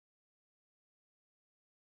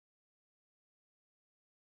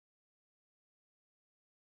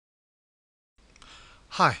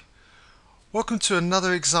Hi, welcome to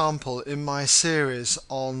another example in my series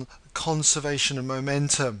on conservation of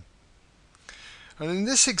momentum. And in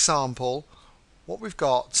this example, what we've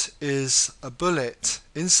got is a bullet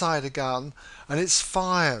inside a gun and it's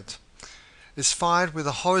fired. It's fired with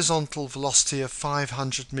a horizontal velocity of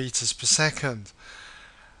 500 meters per second.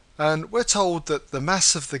 And we're told that the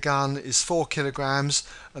mass of the gun is 4 kilograms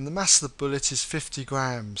and the mass of the bullet is 50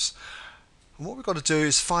 grams. And what we've got to do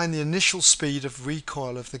is find the initial speed of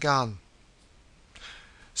recoil of the gun.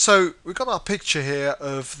 So we've got our picture here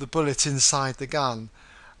of the bullet inside the gun,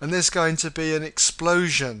 and there's going to be an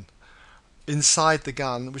explosion inside the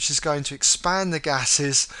gun which is going to expand the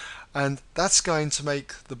gases, and that's going to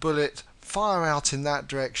make the bullet fire out in that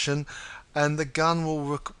direction, and the gun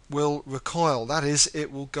will recoil. That is,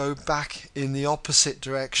 it will go back in the opposite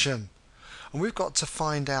direction, and we've got to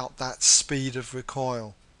find out that speed of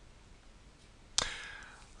recoil.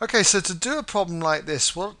 Okay, so to do a problem like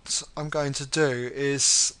this, what I'm going to do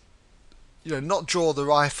is not draw the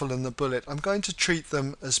rifle and the bullet. I'm going to treat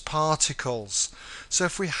them as particles. So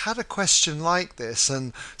if we had a question like this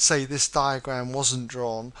and say this diagram wasn't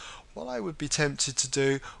drawn, what I would be tempted to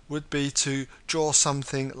do would be to draw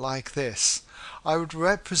something like this. I would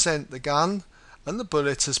represent the gun and the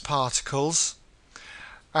bullet as particles,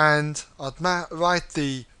 and I'd write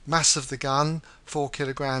the mass of the gun, 4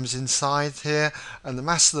 kilograms inside here, and the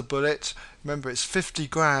mass of the bullet, remember it's 50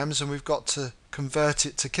 grams and we've got to convert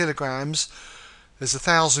it to kilograms. There's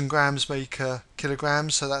 1,000 grams make a kilogram,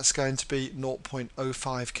 so that's going to be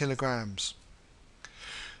 0.05 kilograms.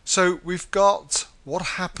 So we've got what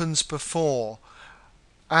happens before,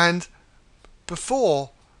 and before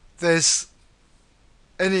there's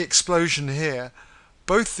any explosion here,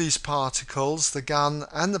 both these particles, the gun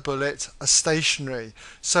and the bullet, are stationary.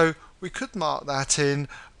 So we could mark that in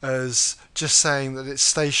as just saying that it's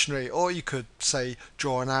stationary, or you could say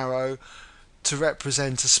draw an arrow to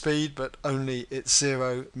represent a speed, but only it's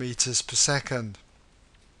 0 meters per second.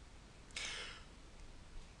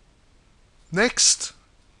 Next,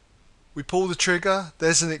 we pull the trigger,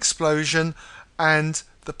 there's an explosion, and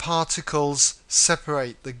the particles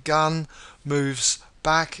separate. The gun moves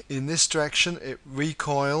back in this direction, it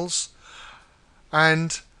recoils,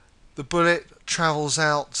 and the bullet travels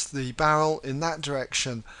out the barrel in that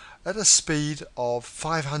direction at a speed of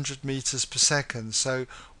 500 meters per second. So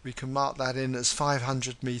we can mark that in as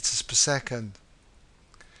 500 meters per second.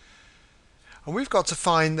 And we've got to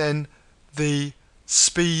find then the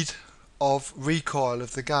speed of recoil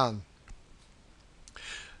of the gun.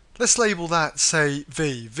 Let's label that, say,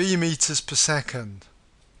 V meters per second.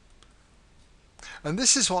 And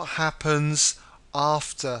this is what happens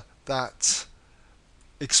after that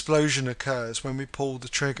explosion occurs, when we pull the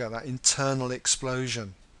trigger, that internal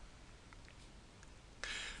explosion.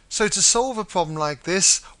 So to solve a problem like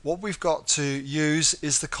this, what we've got to use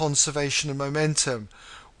is the conservation of momentum,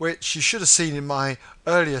 which you should have seen in my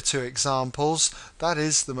earlier two examples. That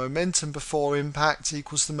is, the momentum before impact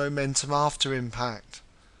equals the momentum after impact.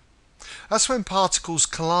 That's when particles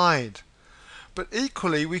collide. But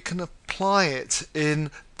equally, we can apply it in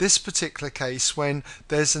this particular case when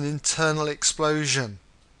there's an internal explosion.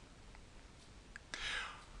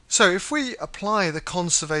 So if we apply the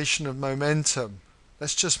conservation of momentum,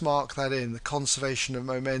 let's just mark that in, the conservation of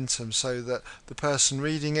momentum, so that the person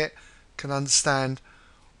reading it can understand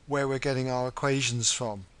where we're getting our equations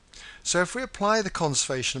from. So if we apply the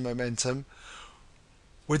conservation of momentum,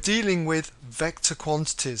 we're dealing with vector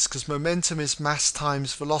quantities, because momentum is mass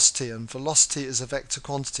times velocity, and velocity is a vector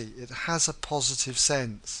quantity. It has a positive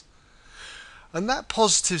sense. And that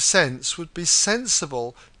positive sense would be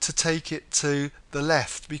sensible to take it to the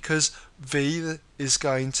left, because V is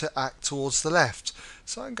going to act towards the left.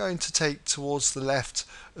 So I'm going to take towards the left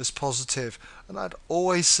as positive, and I'd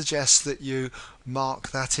always suggest that you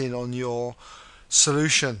mark that in on your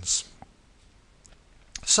solutions.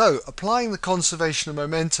 So, applying the conservation of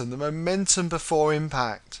momentum, the momentum before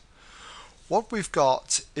impact, what we've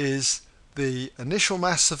got is the initial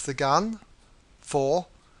mass of the gun, 4,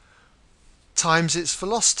 times its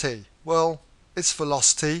velocity. Well, its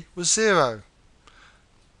velocity was 0.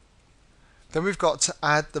 Then we've got to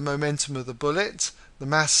add the momentum of the bullet. The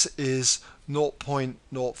mass is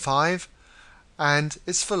 0.05 and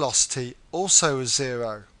its velocity also is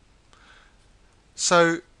 0.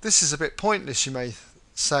 So this is a bit pointless, you may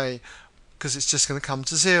say, because it's just going to come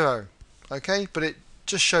to 0. Okay, but it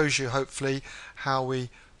just shows you hopefully how we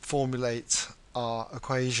formulate our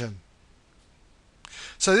equation.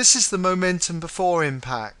 So this is the momentum before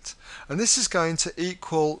impact, and this is going to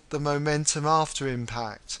equal the momentum after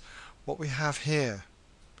impact, what we have here.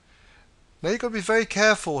 Now you've got to be very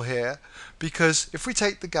careful here, because if we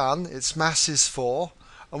take the gun, its mass is 4,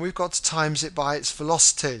 and we've got to times it by its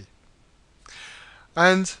velocity.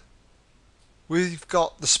 And we've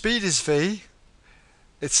got the speed is v,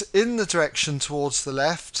 it's in the direction towards the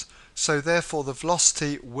left, so therefore the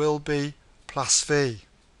velocity will be plus v.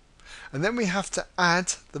 And then we have to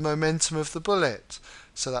add the momentum of the bullet,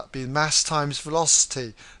 so that would be mass times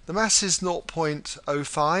velocity. The mass is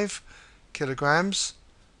 0.05 kilograms.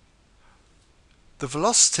 The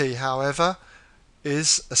velocity, however,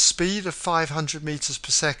 is a speed of 500 meters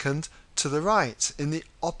per second to the right, in the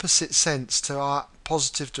opposite sense to our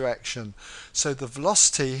positive direction. So the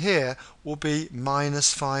velocity here will be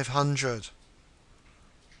minus 500.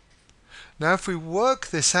 Now if we work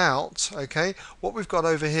this out, okay, what we've got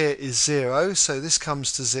over here is 0, so this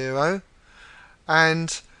comes to 0,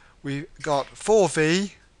 and we've got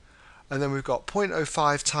 4v, and then we've got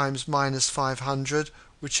 0.05 times minus 500,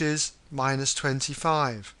 which is minus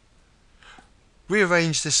 25.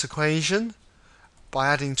 Rearrange this equation by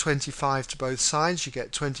adding 25 to both sides. You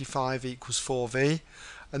get 25 equals 4v,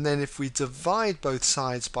 and then if we divide both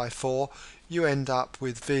sides by 4, you end up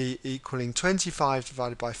with v equaling 25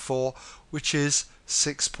 divided by 4, which is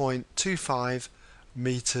 6.25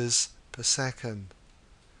 meters per second.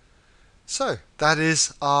 So that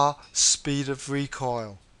is our speed of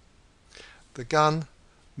recoil. The gun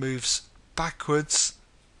moves backwards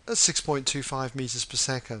at 6.25 meters per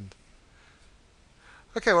second.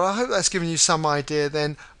 Okay, well I hope that's given you some idea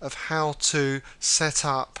then of how to set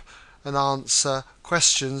up and answer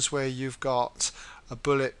questions where you've got a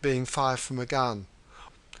bullet being fired from a gun.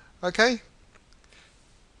 Okay,